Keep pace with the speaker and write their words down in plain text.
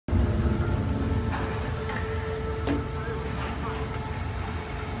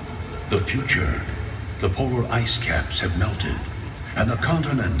The future. The polar ice caps have melted, and the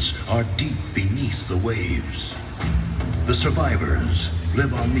continents are deep beneath the waves. The survivors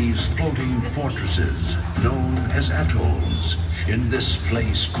live on these floating fortresses known as atolls in this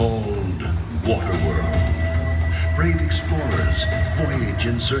place called Waterworld. Brave explorers voyage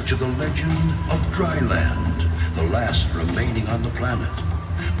in search of the legend of Dryland, the last remaining on the planet.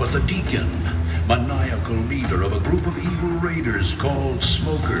 But the Deacon, maniacal leader of a group of evil raiders called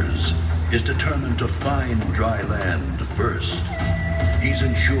Smokers, is determined to find Dryland first. He's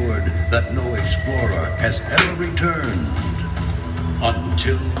ensured that no explorer has ever returned.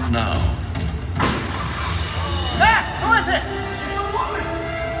 Until now. Ah! Who is it? It's a woman!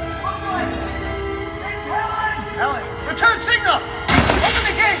 Looks like... It's Helen! Helen, return signal! Open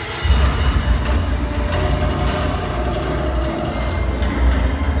the gate!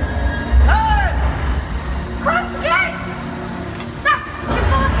 Helen! Close the gate! Stop! Keep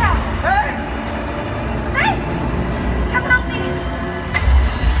the lookout! Hey! Safe! Come help me!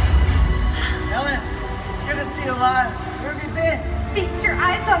 Helen, it's good to see you alive. Where have you been? Feast your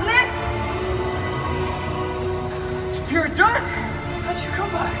eyes on this! It's pure dirt! How'd you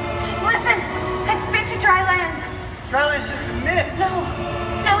come by? Listen, I've been to Dryland. Dryland's just a myth. No,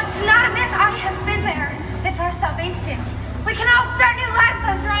 it's not a myth. I have been there. It's our salvation. We can all start new lives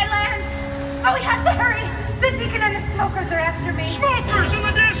on Dryland. But we have to hurry. The Deacon and the Smokers are after me. Smokers in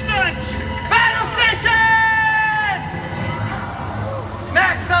the distance! Battle station!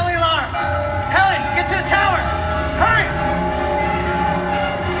 Max, sound the alarm. Helen, get to the towers. Hurry!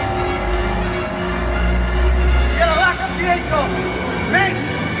 You gotta lock up the atoll. Max,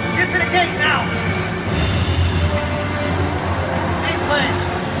 get to the gate now. Seaplane.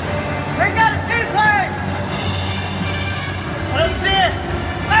 We got a seaplane! I don't see it.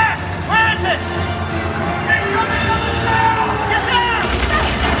 Max, where is it? It's coming from the south! Get down!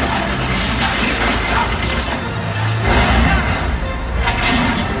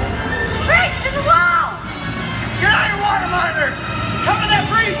 Breach in the wall! Get out your water monitors! Cover that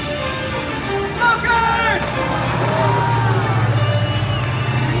breach! Smokers!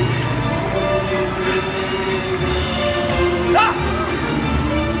 Ah!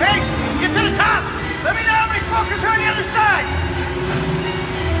 Mace, get to the top! Let me know how many smokers are on the other side!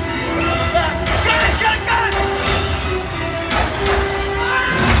 Got it!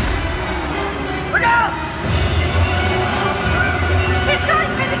 Look out! He's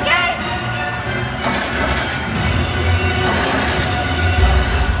going for the gate!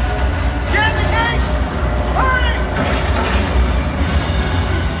 Jam the gates! Hurry!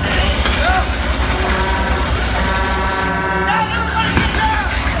 Now everybody get down!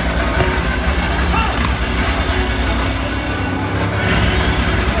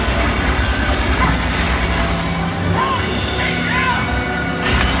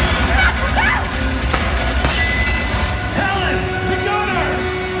 Helen! The gunner!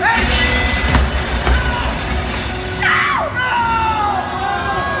 Hey! No!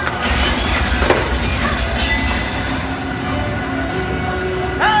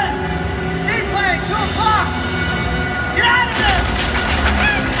 Helen! Seaplane, 2 o'clock! Get out of there!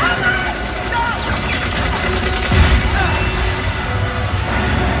 No!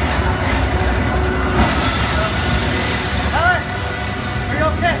 Helen! Are you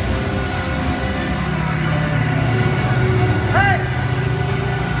okay? Hey!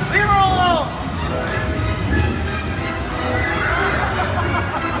 Leave her alone!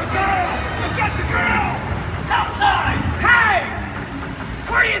 I got the girl! Outside! Hey!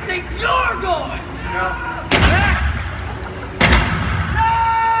 Where do you think you're going? No. No!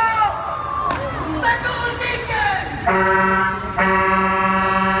 Circle the Deacon!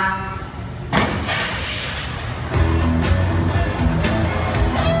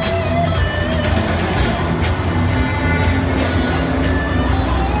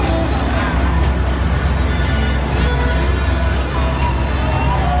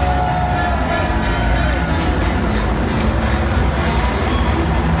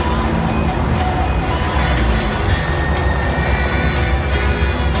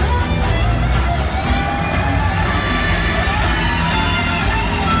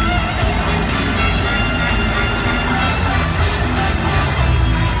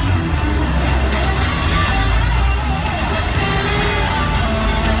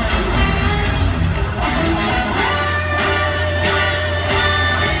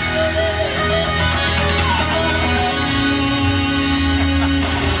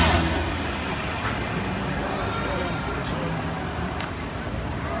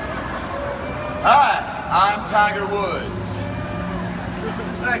 Tiger Woods.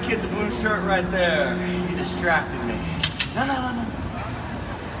 That kid, the blue shirt right there, he distracted me. No.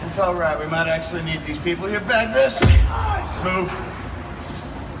 It's all right. We might actually need these people here. Bag this. Move.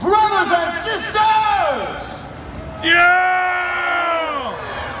 Brothers and sisters! Yeah!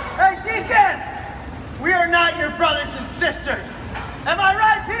 Hey, Deacon! We are not your brothers and sisters. Am I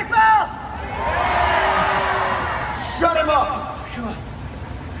right, people? Shut him up. Come on.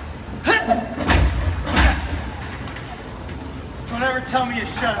 Don't ever tell me to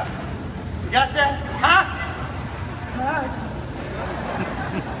shut up. You got that? Huh? All right.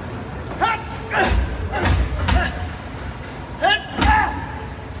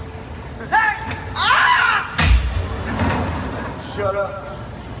 Shut up.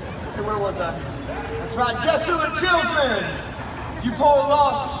 Hey, where was I? That's right, guess who the children? You poor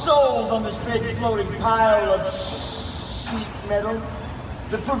lost souls on this big floating pile of sheet metal.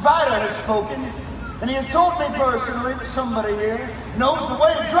 The provider has spoken, and he has told me personally that somebody here knows the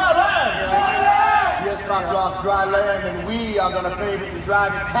way to dry land. Dry land! Yes, my flock, dry land, and we are going to pave it and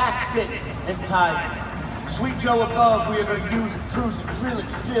drive it, tax it, and tithe it. Sweet Joe above, we are going to use it, cruise it, drill it,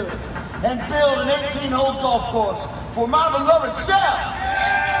 fill it, and build an 18-hole golf course for my beloved self.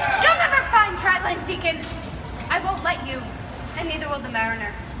 You'll never find dry land, Deacon. I won't let you, and neither will the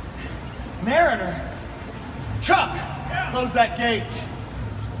Mariner. Mariner? Chuck, close that gate.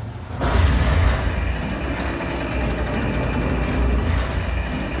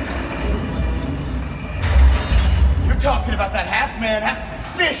 You're talking about that half-man,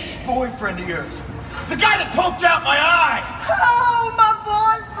 half-fish boyfriend of yours. The guy that poked out my eye! Oh, my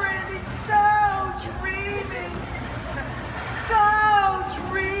boyfriend is so dreamy. So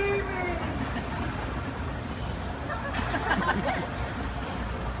dreamy.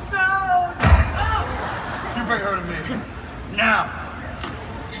 So... You bring her to me. Now.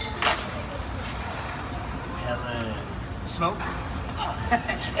 Helen. Smoke?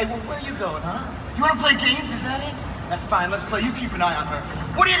 Hey, well, where are you going, huh? You want to play games? Is that it? That's fine. Let's play. You keep an eye on her.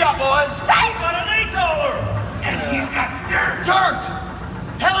 What do you got, boys? He's got an 8-dollar! And he's got dirt! Dirt!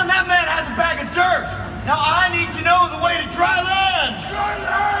 Helen, that man has a bag of dirt. Now I need to know the way to dry land. Dry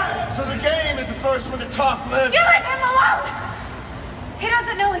land! So the game is the first one to talk lives. You leave him alone! He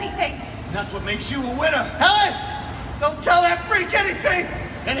doesn't know anything. And that's what makes you a winner. Helen! Don't tell that freak anything!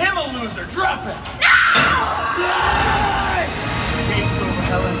 And him a loser. Drop it. No! Yes! Game's over,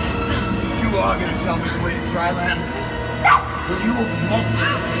 Helen. You are going to tell me the way to dry land. No! Well, you will be next.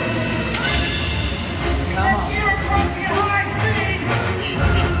 Come on. You're approaching at high speed!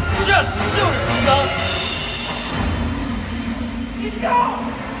 Just shoot it, son! He's gone!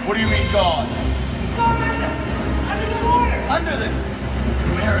 What do you mean, gone? He's gone under the water! Under the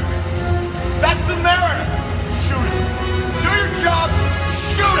Mariner. That's the Mariner! Shoot him. Do your jobs.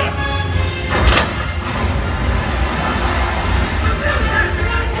 Shoot him!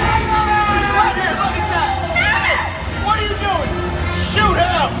 He's right here. Look at that. What are you doing? Shoot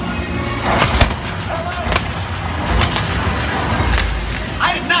him!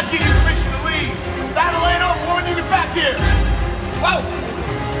 I did not give you permission to leave. Battle ain't over. Woman, you get back here. Whoa!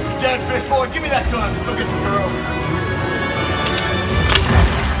 You dead fish boy. Give me that gun. Go get the girl.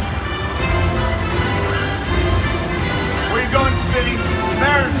 Where you going, Spitty? The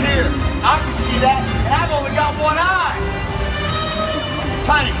Mariner's here. I can see that, and I've only got one eye.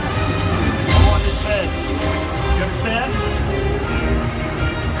 Tiny, I'm on his head. You understand?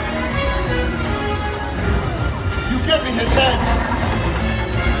 You give me his head.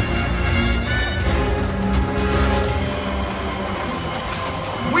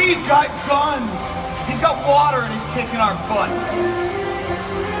 We've got guns. He's got water and he's kicking our butts.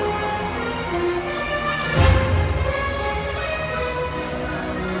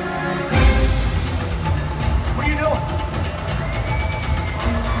 What are you doing?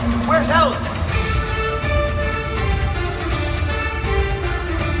 Where's Helen?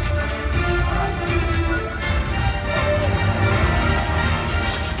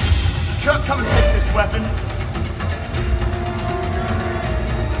 Chuck, come and take this weapon.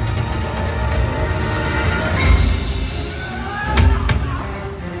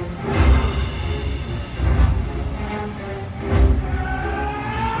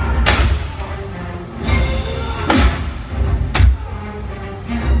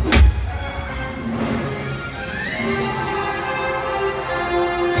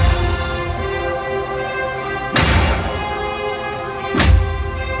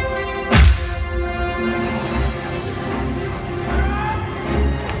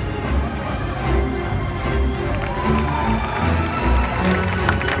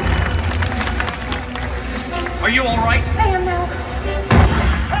 Are you all right? I am now.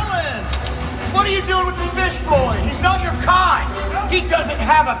 Helen! What are you doing with the fish boy? He's not your kind. He doesn't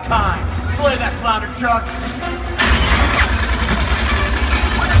have a kind. Play that flounder, Chuck.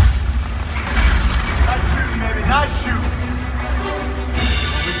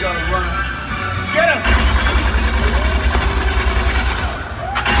 Get him!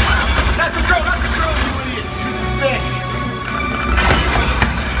 That's a girl, you idiot! Shoot the fish!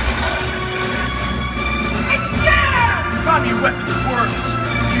 It's down! Time your weapons works!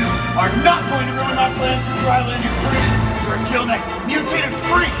 You are not going to ruin my plans for dry land and free! You're a kill next mutated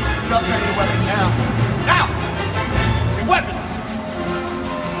freak! Jump ready your weapon now! Now! Your weapon!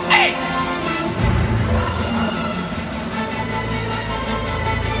 Hey!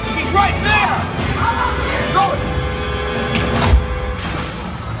 He's right there! Throw it!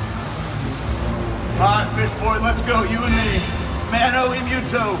 Alright, fish boy, let's go, you and me. Mano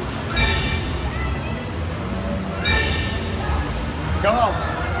immuto. Come on.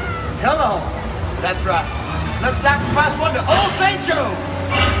 Come on. That's right. Let's sacrifice one to old St. Joe.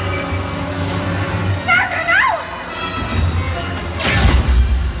 No, no, no!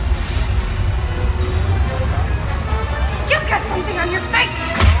 You've got something on your face!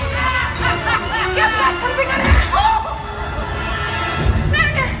 You've got something on your... Oh!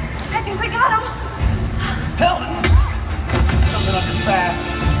 I think we got him. Helen! Something on your back.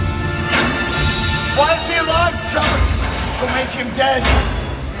 Why is he alive, Chuck? We'll make him dead.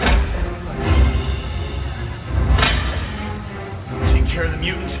 Take care of the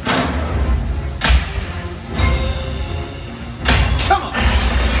mutant. Come on!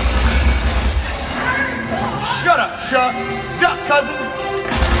 Shut up, Chuck! Duck, cousin!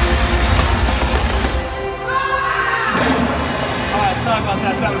 Alright, sorry about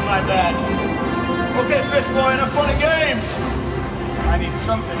that. That was my bad. Okay, fish boy, enough fun and games. I need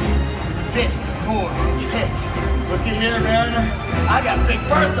something with a bit more kick. Looky here, Mariner. I got Big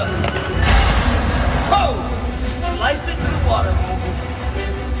Bertha. Whoa! Sliced it into the water.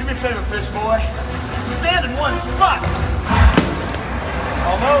 Do me a favor, fish boy. Stand in one spot.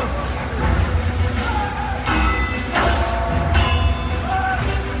 Almost.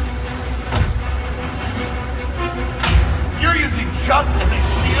 You're using Chuck as a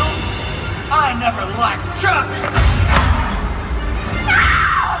shield? I never liked Chuck!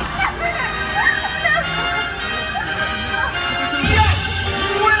 Yes!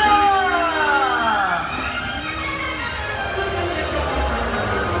 Winner!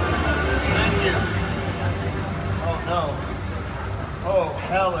 Thank you. Oh no. Oh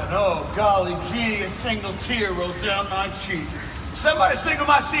Helen, oh golly gee, a single tear rolls down my cheek. Somebody signal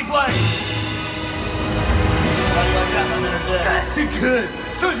my seaplane! How do you like that, my men are dead? Good.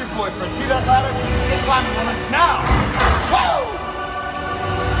 So's your boyfriend. See that ladder? Get climbing, woman. Now! Whoa!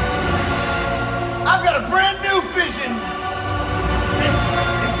 I've got a brand new vision. This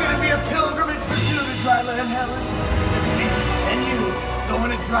is going to be a pilgrimage for two to dry land, Helen. Me and you going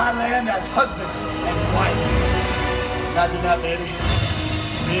to dry land as husband and wife. Imagine that, baby.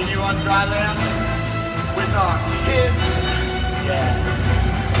 Me and you on dry land with our kids. Yeah.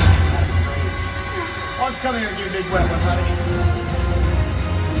 Why don't you come here and give me a big wet one, honey?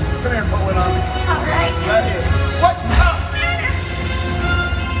 Come here and put one on me. All right. Right here. What?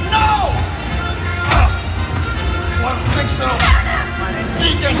 No! I don't think so. My name's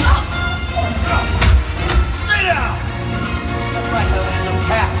Deacon. Stay down! That's right, Helen, no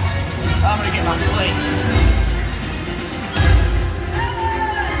cat. I'm gonna get my place.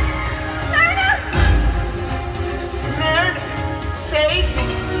 Nerd, save me.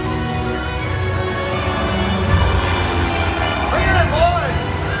 Bring it in, boys!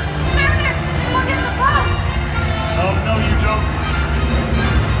 Mariner, we'll get the boat. Oh, no, you don't.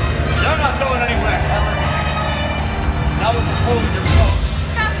 You're not going anywhere, Helen. Not with the hole in your boat.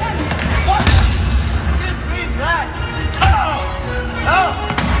 Stop him. What? Give me that! Oh! Oh!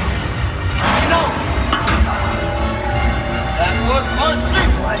 No! That was my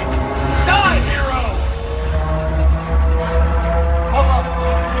seaplane! Die, hero! Hold up!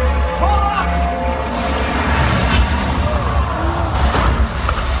 Hold up!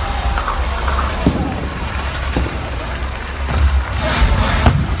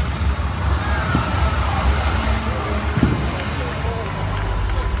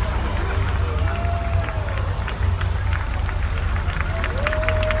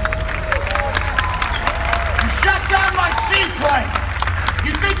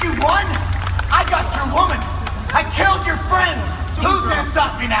 You think you won? I got your woman. I killed your friends. Who's gonna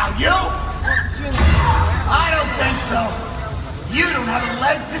stop me now? You? I don't think so. You don't have a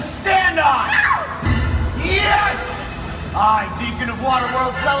leg to stand on. Yes! I, Deacon of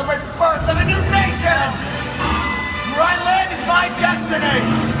Waterworld, celebrate the birth of a new nation. Dry land is my destiny.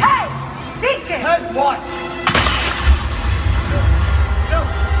 Hey, Deacon. Hey, what? No,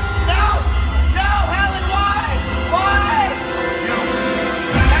 no, no, Helen, why? Why? You,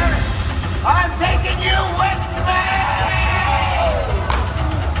 Eric, I'm taking you with me!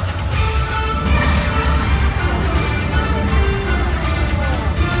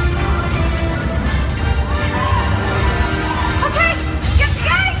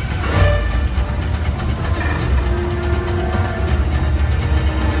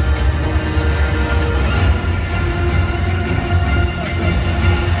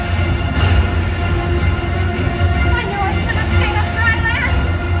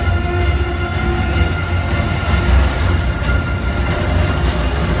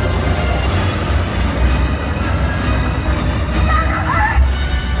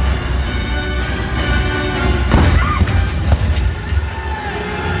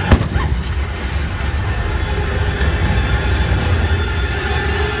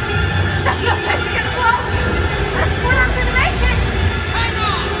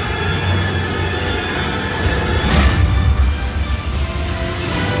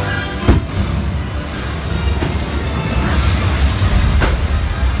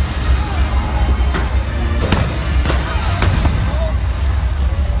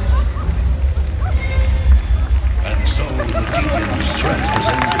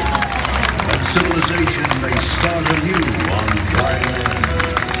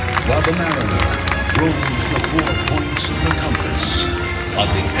 on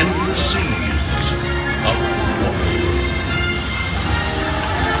the endless seas of Waterworld.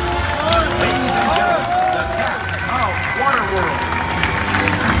 Ladies and gentlemen, the cast of Waterworld.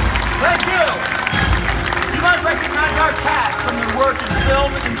 Thank you. You might recognize our cast from their work in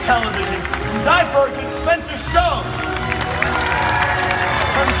film and television. From Divergent, Spencer Stone.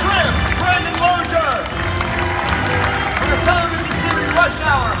 From Grimm, Brandon Lozier. From the television series Rush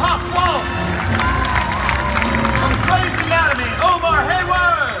Hour, Hawk Waltz. From Grey's Anatomy, Omar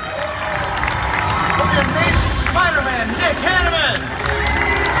Hayward. From the Amazing Spider-Man, Nick Hanneman.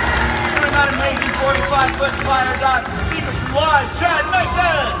 Doing that amazing 45-foot fire dive from Secrets and Lies, Chad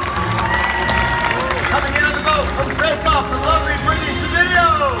Mason. Coming in on the boat from Fake Off, the lovely Brittany Video.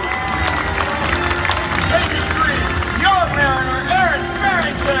 Taking 3, your mariner, Aaron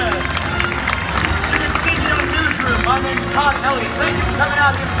Farrington. You can see me on Newsroom. My name's Todd Elliott. Thank you for coming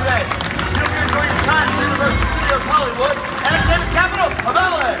out here today. We hope you enjoy your time at Universal Studios Hollywood, entertainment capital of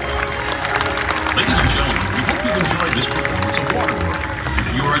LA. Ladies and gentlemen, we hope you've enjoyed this performance of Waterworld.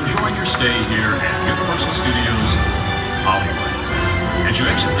 You are enjoying your stay here at Universal Studios Hollywood. As you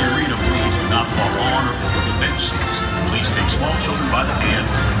exit the arena, please do not fall on or over the bench seats. Please take small children by the hand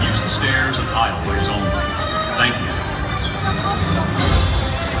and use the stairs and aisleways only. Thank you.